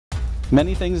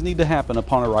Many things need to happen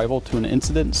upon arrival to an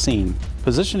incident scene.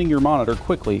 Positioning your monitor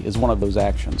quickly is one of those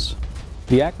actions.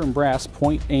 The Akron Brass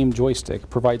Point Aim Joystick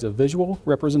provides a visual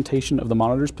representation of the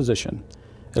monitor's position.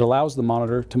 It allows the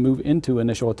monitor to move into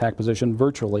initial attack position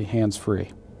virtually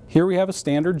hands-free. Here we have a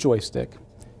standard joystick.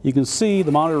 You can see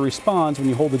the monitor responds when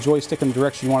you hold the joystick in the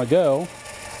direction you want to go,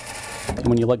 and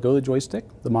when you let go of the joystick,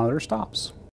 the monitor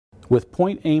stops. With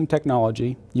point aim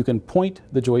technology, you can point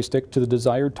the joystick to the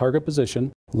desired target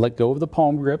position, let go of the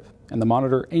palm grip, and the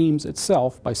monitor aims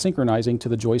itself by synchronizing to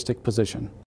the joystick position.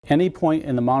 Any point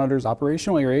in the monitor's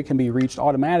operational area can be reached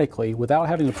automatically without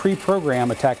having to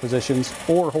pre-program attack positions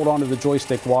or hold onto the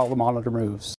joystick while the monitor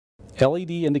moves.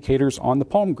 LED indicators on the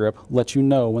palm grip let you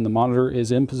know when the monitor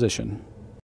is in position.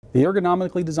 The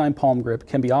ergonomically designed palm grip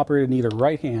can be operated in either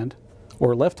right hand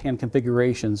or left-hand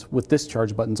configurations with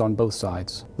discharge buttons on both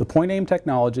sides. The point aim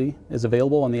technology is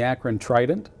available on the Akron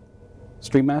Trident,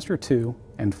 Streetmaster 2,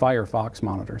 and Firefox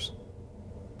monitors.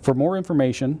 For more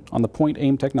information on the point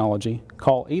aim technology,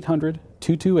 call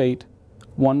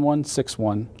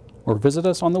 800-228-1161 or visit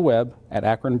us on the web at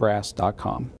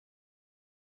akronbrass.com.